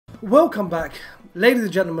Welcome back, ladies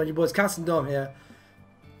and gentlemen, your boys Cass and Dom here.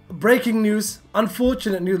 Breaking news,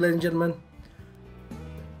 unfortunate news, ladies and gentlemen.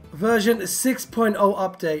 Version 6.0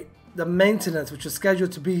 update, the maintenance which was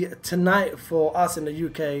scheduled to be tonight for us in the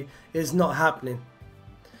UK is not happening.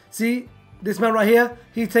 See, this man right here,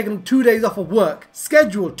 he's taken 2 days off of work,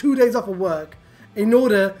 scheduled 2 days off of work in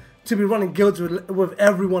order to be running guilds with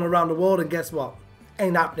everyone around the world, and guess what?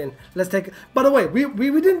 Ain't happening. Let's take it. By the way, we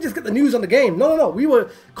didn't just get the news on the game. No. We were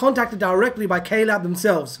contacted directly by K-Lab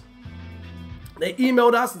themselves. They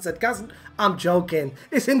emailed us and said, Cass, I'm joking.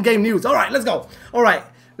 It's in-game news. All right, let's go. All right,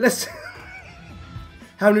 let's...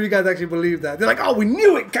 How many of you guys actually believe that? They're like, oh, we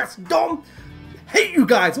knew it, Cass, Dom. Hate you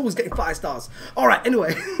guys. Always getting 5 stars. All right,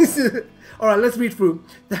 anyway. All right, let's read through.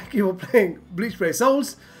 Thank you for playing Bleach Brave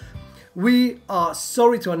Souls. We are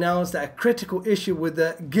sorry to announce that a critical issue with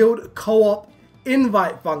the guild co-op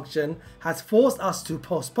invite function has forced us to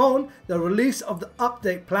postpone the release of the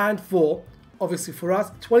update planned for, obviously for us,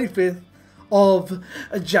 25th of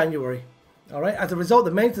January. Alright, as a result, the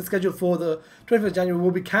maintenance scheduled for the 25th of January will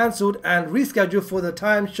be cancelled and rescheduled for the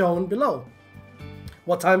time shown below.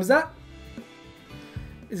 What time is that?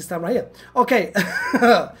 It's this time right here. Okay,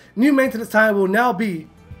 new maintenance time will now be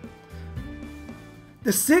the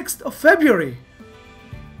 6th of February.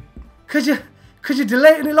 Could you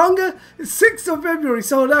delay it any longer? It's 6th of February,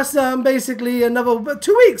 so that's basically another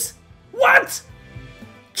 2 weeks. What?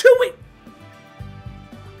 2 weeks?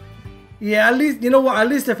 Yeah, at least, you know what? At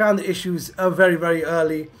least they found the issues very, very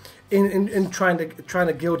early in trying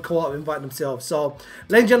to guild co-op invite themselves. So,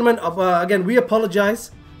 ladies and gentlemen, again, we apologize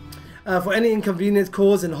for any inconvenience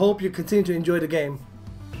caused and hope you continue to enjoy the game.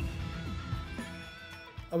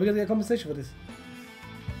 Are we gonna get a compensation for this?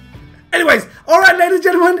 Anyways, all right, ladies and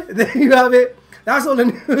gentlemen, there you have it. That's all the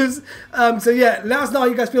news. So yeah, let us know how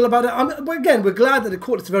you guys feel about it. But again, we're glad that they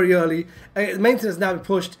caught this very early. Maintenance now be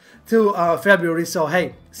pushed to February. So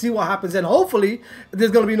hey, see what happens, and hopefully there's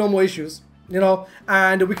gonna be no more issues, you know,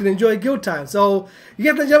 and we can enjoy guild time. So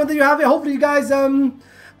yeah, ladies and gentlemen, there you have it. Hopefully you guys are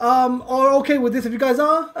okay with this. If you guys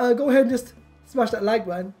are, go ahead and just smash that like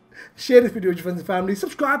button, share this video with your friends and family,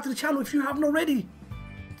 subscribe to the channel if you haven't already.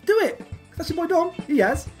 Do it. That's your boy Dom. He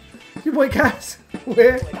has. Your boy Cass.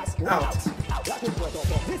 We're out.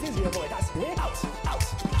 This is your boy Cass. We're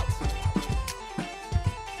out.